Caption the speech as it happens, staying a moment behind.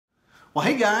Well,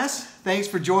 hey guys, thanks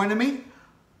for joining me.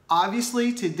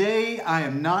 Obviously, today I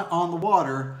am not on the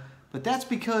water, but that's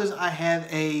because I have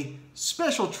a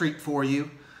special treat for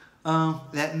you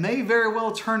that may very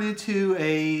well turn into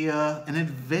an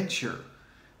adventure.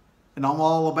 And I'm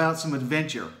all about some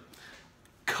adventure.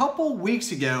 A couple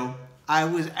weeks ago, I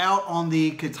was out on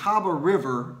the Catawba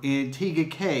River in Tega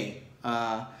Cay.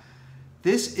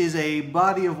 This is a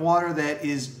body of water that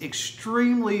is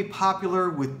extremely popular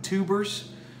with tubers.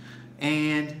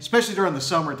 And especially during the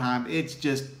summertime, it's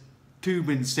just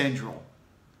tubing central.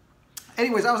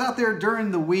 Anyways, I was out there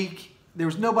during the week. There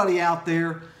was nobody out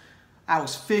there. I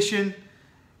was fishing.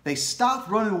 They stopped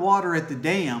running water at the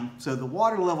dam, so the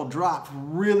water level dropped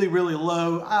really, really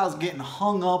low. I was getting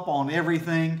hung up on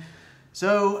everything.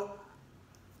 So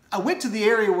I went to the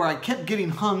area where I kept getting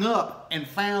hung up and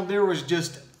found there was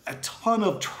just a ton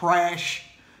of trash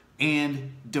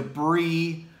and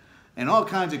debris and all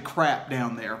kinds of crap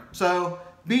down there. So,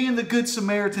 being the good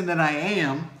Samaritan that I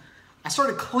am, I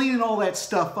started cleaning all that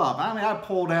stuff up. I mean, I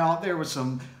pulled out, there was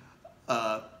some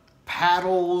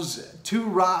paddles, two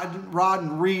rod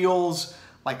and reels,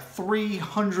 like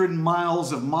 300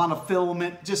 miles of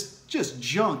monofilament, just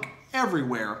junk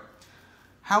everywhere.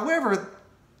 However,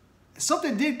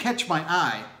 something did catch my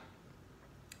eye,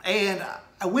 and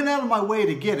I went out of my way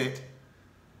to get it,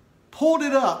 pulled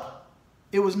it up.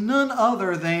 It was none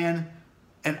other than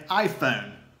an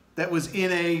iPhone that was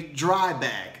in a dry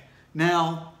bag.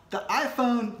 Now, the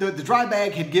iPhone, the dry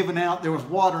bag had given out, there was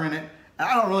water in it.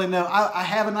 I don't really know. I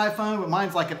have an iPhone, but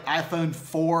mine's like an iPhone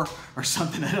 4 or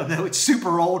something. I don't know. It's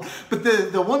super old. But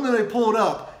the one that I pulled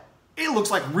up, it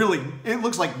looks like new,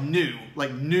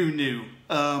 like new.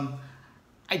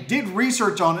 I did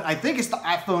research on it. I think it's the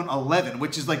iPhone 11,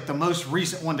 which is like the most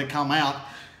recent one to come out.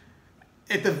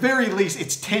 At the very least,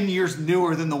 it's 10 years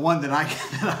newer than the one that I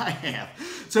have.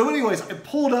 So anyways, I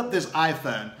pulled up this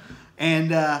iPhone,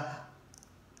 and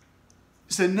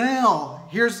so now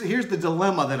here's the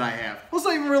dilemma that I have. Well, it's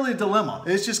not even really a dilemma.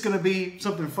 It's just going to be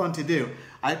something fun to do.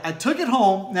 I took it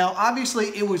home. Now,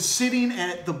 obviously, it was sitting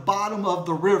at the bottom of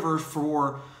the river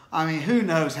for, I mean, who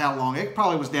knows how long. It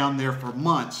probably was down there for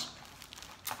months.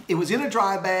 It was in a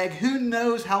dry bag. Who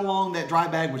knows how long that dry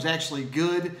bag was actually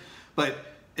good, but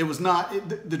it was not,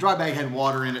 the dry bag had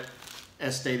water in it,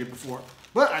 as stated before.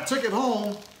 But I took it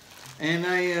home, and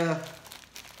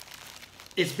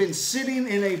it's been sitting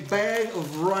in a bag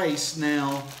of rice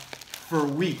now for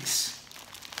weeks,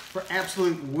 for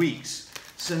absolute weeks.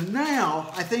 So now,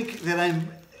 I think that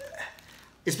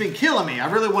it's been killing me.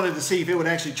 I really wanted to see if it would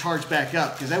actually charge back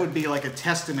up, because that would be like a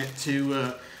testament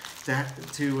to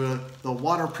the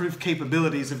waterproof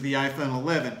capabilities of the iPhone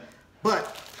 11.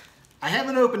 But I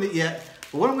haven't opened it yet.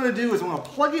 But what I'm going to do is I'm going to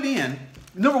plug it in,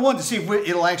 number one, to see if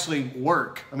it'll actually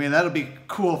work. I mean, that'll be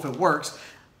cool if it works.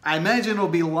 I imagine it'll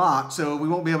be locked, so we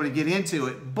won't be able to get into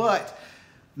it, but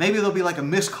maybe there'll be like a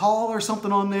missed call or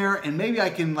something on there, and maybe I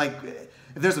can, like,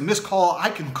 if there's a missed call,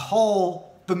 I can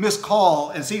call the missed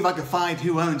call and see if I can find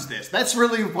who owns this. That's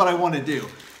really what I want to do.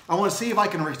 I want to see if I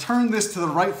can return this to the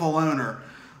rightful owner.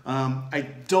 I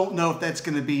don't know if that's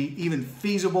going to be even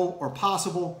feasible or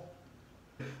possible.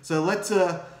 So let's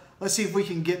see if we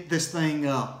can get this thing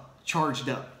charged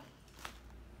up.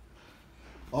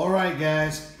 All right,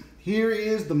 guys, here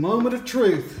is the moment of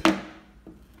truth.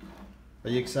 Are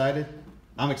you excited?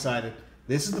 I'm excited.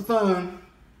 This is the phone,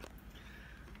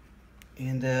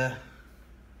 and I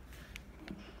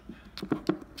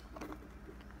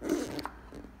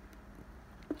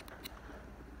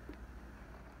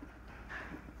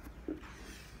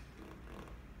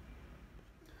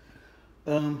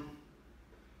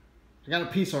got a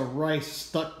piece of rice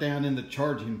stuck down in the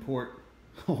charging port.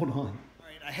 Hold on. All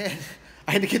right, I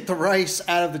had to get the rice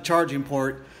out of the charging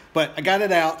port, but I got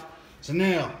it out. So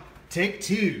now, take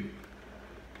two.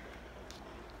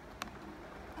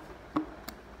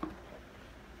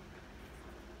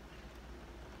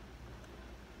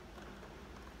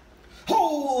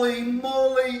 Holy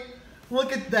moly!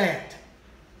 Look at that.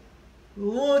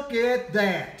 Look at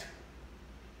that.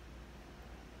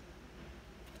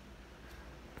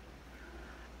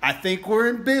 I think we're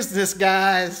in business,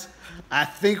 guys. I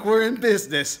think we're in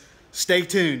business. Stay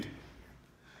tuned.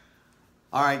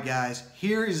 All right, guys,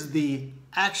 here is the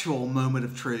actual moment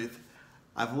of truth.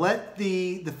 I've let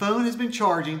the phone has been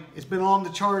charging. It's been on the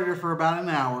charger for about an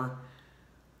hour.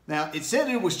 Now, it said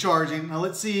it was charging. Now,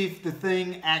 let's see if the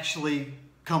thing actually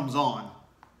comes on.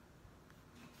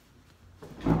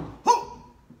 Oh!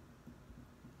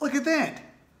 Look at that.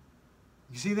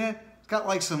 You see that? It's got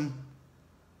like some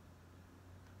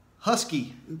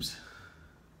husky, oops.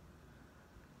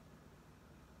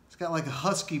 It's got like a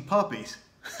husky puppies.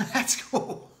 That's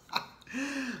cool.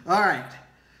 All right,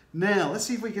 now let's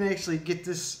see if we can actually get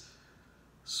this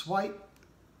swipe.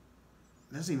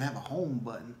 It doesn't even have a home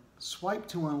button. Swipe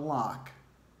to unlock.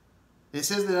 It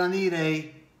says that I need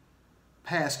a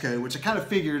passcode, which I kind of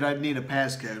figured I'd need a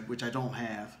passcode, which I don't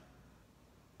have.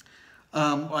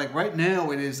 Like right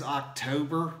now it is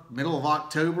October, middle of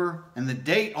October, and the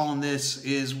date on this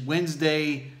is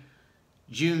Wednesday,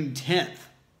 June 10th.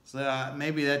 So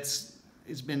maybe it's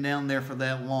been down there for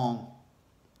that long.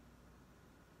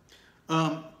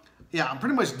 Yeah, I'm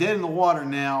pretty much dead in the water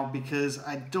now because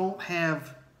I don't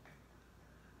have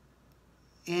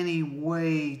any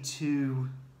way to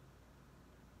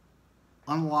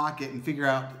unlock it and figure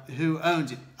out who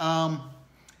owns it.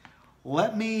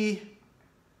 Let me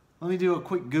do a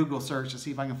quick Google search to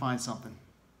see if I can find something.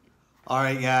 All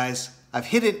right, guys, I've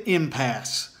hit an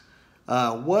impasse.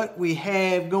 What we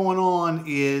have going on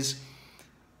is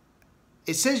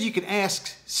it says you can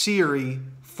ask Siri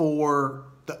for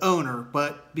the owner,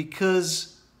 but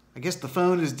because I guess the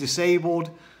phone is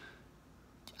disabled,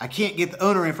 I can't get the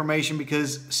owner information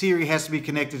because Siri has to be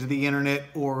connected to the internet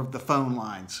or the phone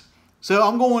lines. So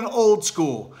I'm going old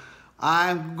school.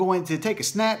 I'm going to take a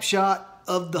snapshot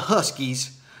of the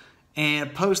Huskies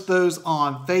and post those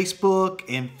on Facebook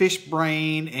and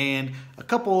Fishbrain and a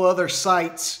couple other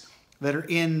sites that are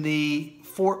in the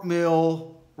Fort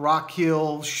Mill, Rock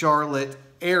Hill, Charlotte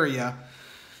area,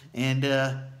 and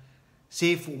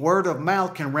see if word of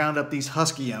mouth can round up these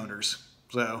Husky owners.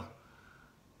 So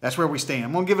that's where we stand.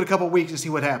 I'm going to give it a couple weeks and see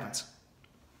what happens.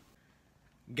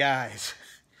 Guys,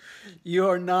 you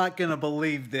are not going to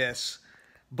believe this,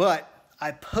 but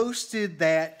I posted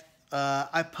that,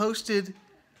 I posted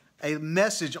a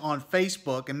message on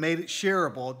Facebook and made it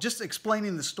shareable, just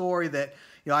explaining the story that,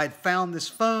 you know, I had found this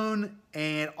phone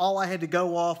and all I had to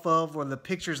go off of were the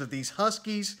pictures of these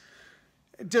Huskies.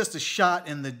 Just a shot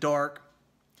in the dark.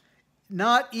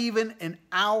 Not even an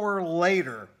hour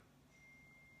later,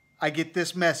 I get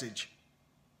this message.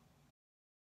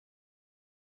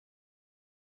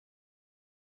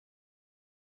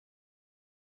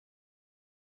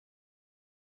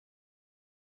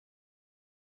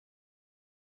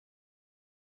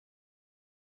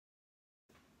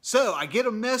 So I get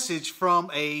a message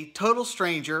from a total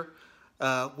stranger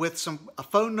with a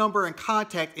phone number and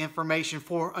contact information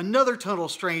for another total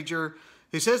stranger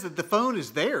who says that the phone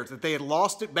is theirs, that they had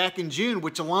lost it back in June,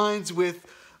 which aligns with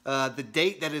the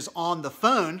date that is on the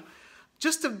phone.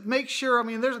 Just to make sure, I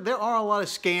mean, there are a lot of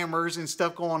scammers and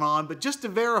stuff going on, but just to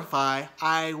verify,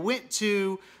 I went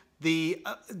to the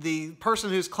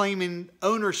person who's claiming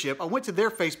ownership. I went to their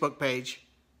Facebook page.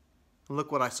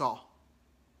 Look what I saw.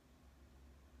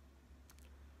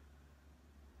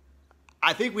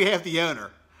 I think we have the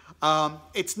owner.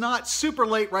 It's not super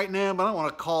late right now, but I don't want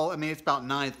to call. I mean, it's about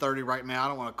 9:30 right now. I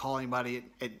don't want to call anybody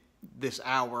at this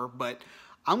hour, but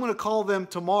I'm going to call them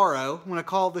tomorrow. I'm going to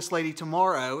call this lady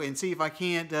tomorrow and see if I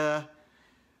can't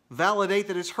validate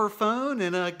that it's her phone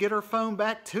and get her phone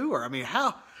back to her. I mean,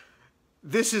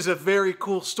 this is a very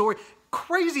cool story.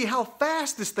 Crazy how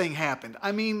fast this thing happened.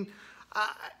 I mean,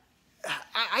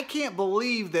 I can't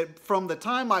believe that from the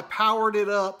time I powered it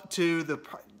up to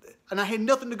and I had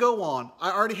nothing to go on,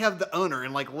 I already have the owner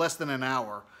in like less than an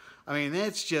hour. I mean,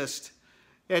 that's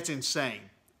insane.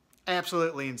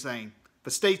 Absolutely insane.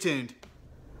 But stay tuned.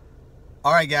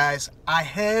 All right, guys, I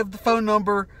have the phone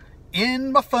number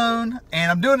in my phone,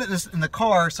 and I'm doing it in the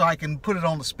car so I can put it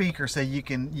on the speaker so you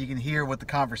can hear what the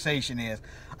conversation is.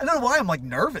 I don't know why I'm like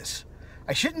nervous.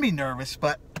 I shouldn't be nervous,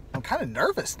 but I'm kind of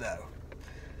nervous though.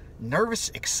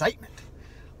 Nervous excitement.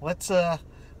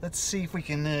 Let's see if we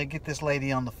can get this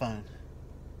lady on the phone.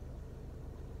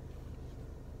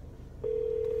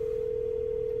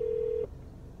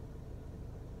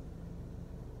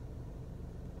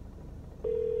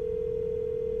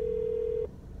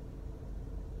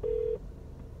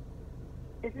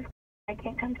 This is. I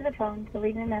can't come to the phone, so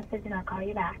leave me a message and I'll call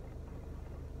you back.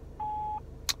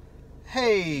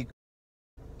 Hey,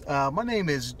 my name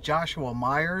is Joshua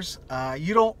Myers.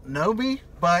 You don't know me,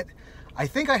 but I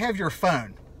think I have your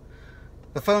phone.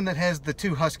 The phone that has the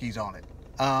two Huskies on it.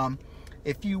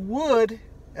 If you would,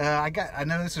 I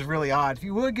know this is really odd. If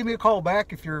you would give me a call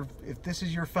back if this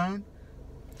is your phone.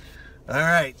 All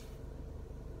right.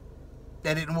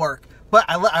 That didn't work. But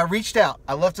I reached out.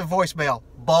 I left a voicemail.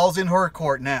 Ball's in her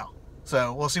court now.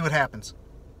 So we'll see what happens.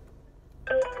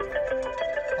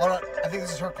 Hold on. I think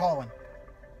this is her calling.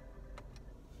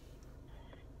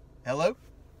 Hello?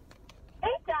 Hey,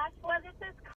 Joshua, this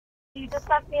is. You just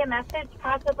left me a message,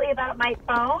 possibly about my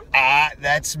phone.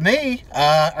 That's me.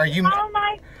 Are you? Oh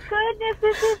my goodness,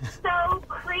 this is so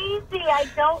crazy. I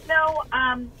don't know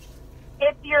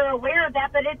if you're aware of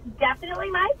that, but it's definitely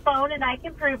my phone, and I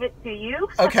can prove it to you.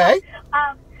 Okay.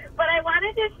 But I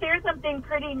wanted to share something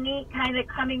pretty neat, kind of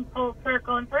coming full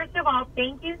circle. And first of all,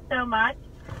 thank you so much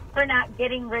for not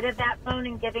getting rid of that phone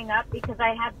and giving up, because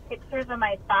I have pictures of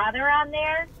my father on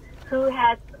there who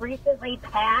has recently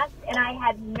passed, and I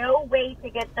had no way to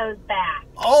get those back.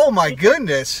 Oh, my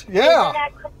goodness. Yeah.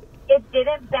 It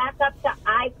didn't back up to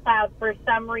iCloud for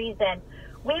some reason.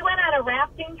 We went on a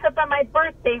rafting trip on my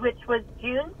birthday, which was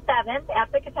June 7th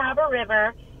at the Catawba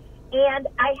River, and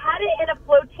I had it in a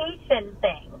flotation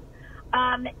thing.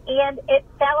 And it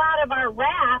fell out of our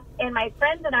raft, and my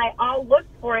friends and I all looked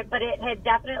for it, but it had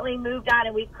definitely moved on,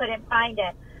 and we couldn't find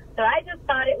it. So I just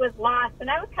thought it was lost, and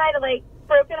I was kind of like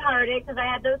brokenhearted because I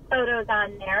had those photos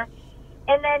on there.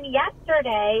 And then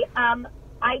yesterday,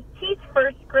 I teach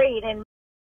first grade, and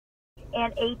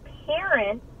a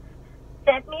parent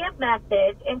sent me a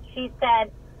message, and she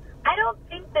said, I don't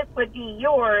think this would be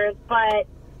yours, but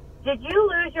did you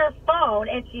lose your phone?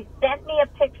 And she sent me a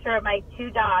picture of my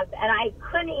two dogs, and I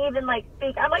couldn't even,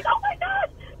 speak. I'm like, oh, my gosh,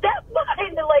 that's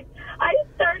mine. And, I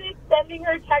started sending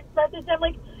her text message. I'm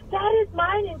like, that is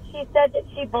mine. And she said that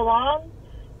she belongs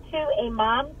to a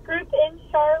mom's group in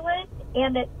Charlotte,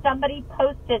 and that somebody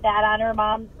posted that on her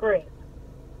mom's group.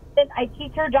 And I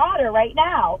teach her daughter right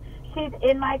now. She's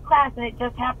in my class, and it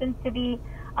just happens to be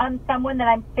someone that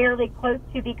I'm fairly close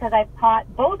to because I've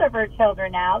taught both of her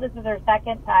children now. This is her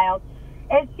second child.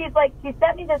 And she's like, she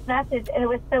sent me this message, and it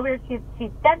was so weird. She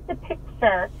sent the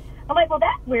picture. I'm like, well,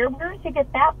 that's weird. Where did she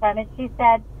get that from? And she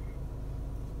said,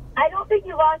 I don't think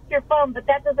you lost your phone, but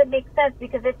that doesn't make sense,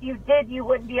 because if you did, you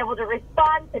wouldn't be able to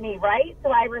respond to me, right? So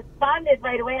I responded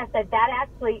right away. I said, that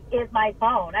actually is my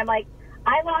phone. I'm like,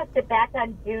 I lost it back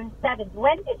on June 7th.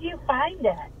 When did you find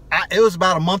it? It was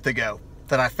about a month ago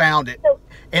that I found it. So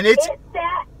and it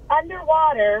sat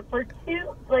underwater for 3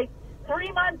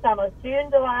 months almost. June,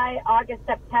 July, August,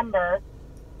 September.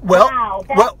 Well, wow,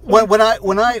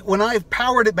 when I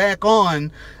powered it back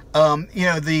on,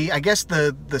 I guess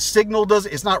the signal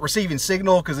it's not receiving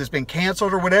signal because it's been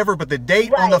canceled or whatever, but the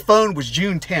date on the phone was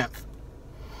June 10th.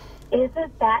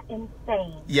 Isn't that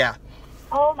insane? Yeah.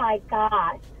 Oh my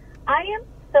gosh. I am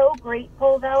so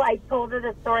grateful, though. I told her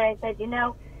the story. I said,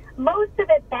 most of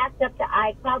it backed up to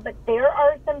iCloud, but there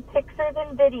are some pictures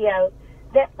and videos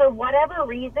that, for whatever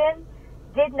reason,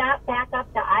 did not back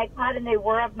up to iCloud, and they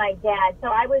were of my dad. So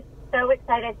I was so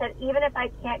excited. I said, even if I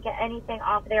can't get anything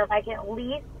off there, if I can at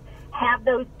least have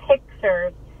those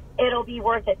pictures, it'll be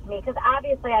worth it to me. Because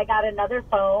obviously I got another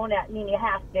phone. I mean, you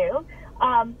have to.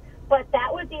 But that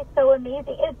would be so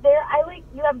amazing.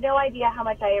 You have no idea how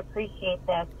much I appreciate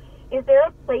this. Is there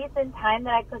a place and time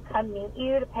that I could come meet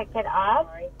you to pick it up?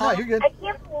 Oh, you're good. I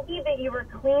can't believe that you were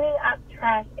cleaning up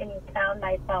trash and you found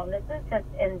my phone. This is just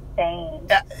insane.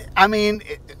 I mean,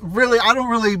 really, I don't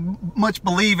really much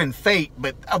believe in fate,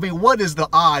 but I mean, what is the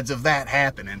odds of that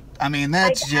happening? I mean,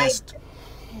 that's just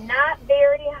not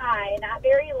very high, not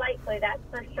very likely. That's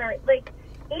for sure.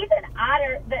 Even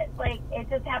odder that it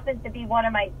just happens to be one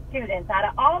of my students. Out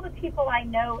of all the people I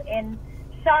know in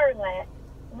Charlotte,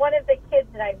 one of the kids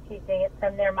that I'm teaching, it's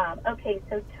from their mom. Okay,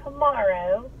 so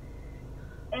tomorrow,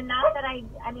 and not that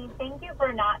I mean, thank you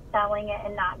for not selling it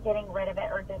and not getting rid of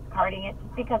it or discarding it,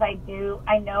 just because I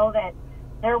know that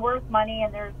they're worth money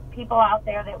and there's people out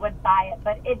there that would buy it,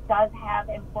 but it does have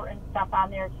important stuff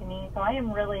on there to me, so I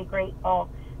am really grateful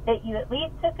that you at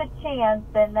least took a chance,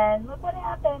 and then look what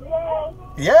happened.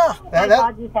 Yay! Yeah. My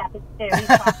dog just happened too. He's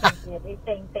talking to you. He's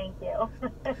saying thank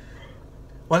you.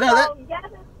 Well, now yeah,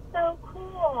 that's so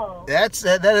cool.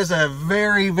 that is a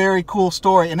very, very cool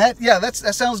story, and that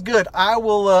sounds good.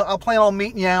 I'll plan on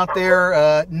meeting you out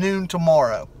there noon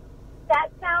tomorrow. That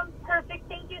sounds perfect.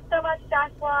 Thank you so much,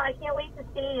 Joshua. I can't wait to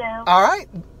see you. All right.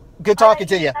 Good talking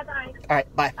to you. Bye-bye. All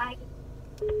right. Bye. Bye.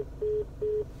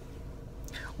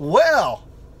 Well,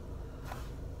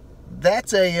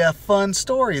 that's a fun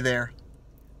story there.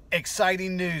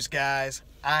 Exciting news, guys.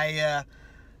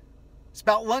 It's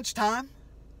about lunchtime.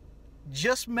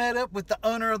 Just met up with the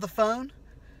owner of the phone.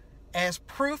 As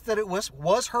proof that it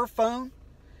was her phone,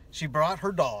 she brought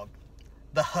her dog,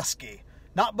 the husky.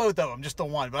 Not both of them, just the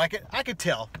one. But I could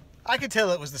tell. I could tell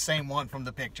it was the same one from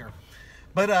the picture.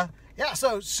 But yeah,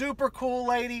 so super cool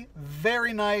lady,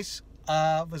 very nice.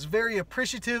 Was very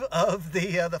appreciative of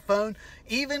the phone.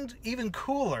 Even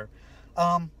cooler.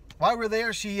 While we're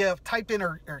there, she typed in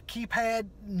her keypad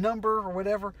number or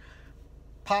whatever,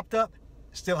 popped up.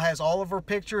 Still has all of her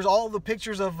pictures, all the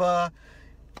pictures of,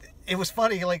 it was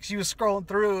funny, she was scrolling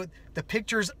through the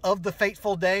pictures of the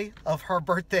fateful day of her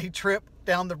birthday trip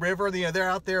down the river. They're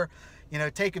out there,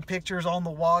 taking pictures on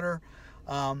the water.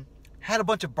 had a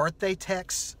bunch of birthday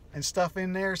texts and stuff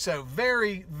in there. So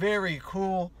very, very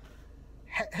cool.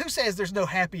 Who says there's no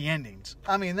happy endings?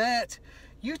 I mean, that,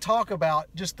 you talk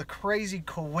about just the crazy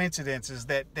coincidences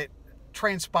that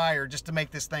transpire just to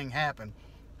make this thing happen.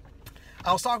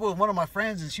 I was talking with one of my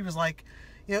friends, and she was like,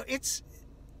 you know,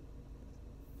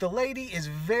 the lady is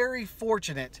very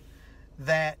fortunate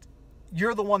that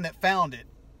you're the one that found it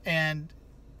and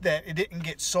that it didn't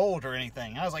get sold or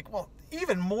anything. I was like, well,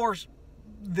 even more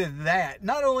than that,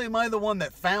 not only am I the one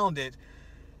that found it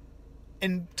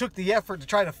and took the effort to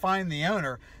try to find the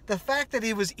owner, the fact that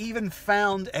it was even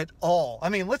found at all. I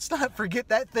mean, let's not forget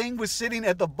that thing was sitting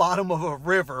at the bottom of a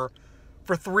river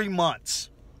for 3 months.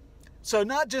 So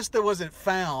not just that was it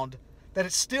found, that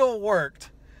it still worked,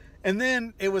 and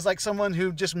then it was like someone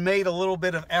who just made a little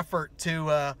bit of effort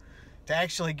to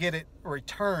actually get it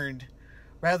returned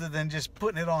rather than just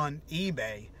putting it on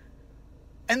eBay.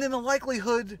 And then the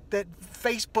likelihood that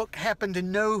Facebook happened to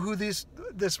know who this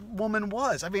woman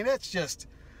was. I mean, that's just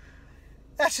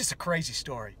a crazy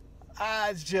story.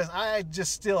 I'm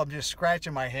just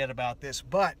scratching my head about this,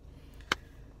 but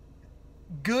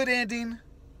good ending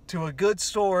to a good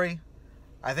story.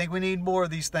 I think we need more of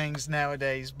these things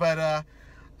nowadays, but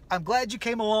I'm glad you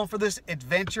came along for this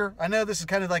adventure. I know this is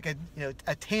kind of like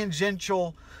a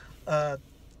tangential,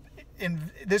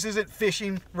 and this isn't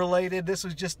fishing related. This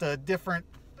was just a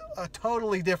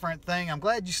totally different thing. I'm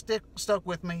glad you stuck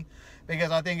with me,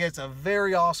 because I think it's a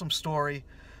very awesome story,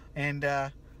 and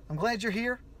I'm glad you're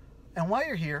here. And while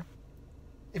you're here,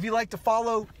 if you'd like to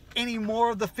follow any more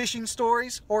of the fishing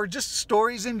stories or just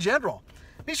stories in general,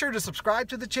 be sure to subscribe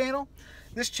to the channel.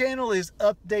 This channel is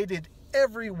updated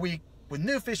every week with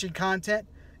new fishing content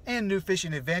and new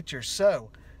fishing adventures.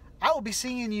 So I will be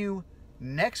seeing you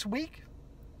next week.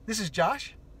 This is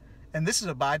Josh, and this is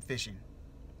Abide Fishing.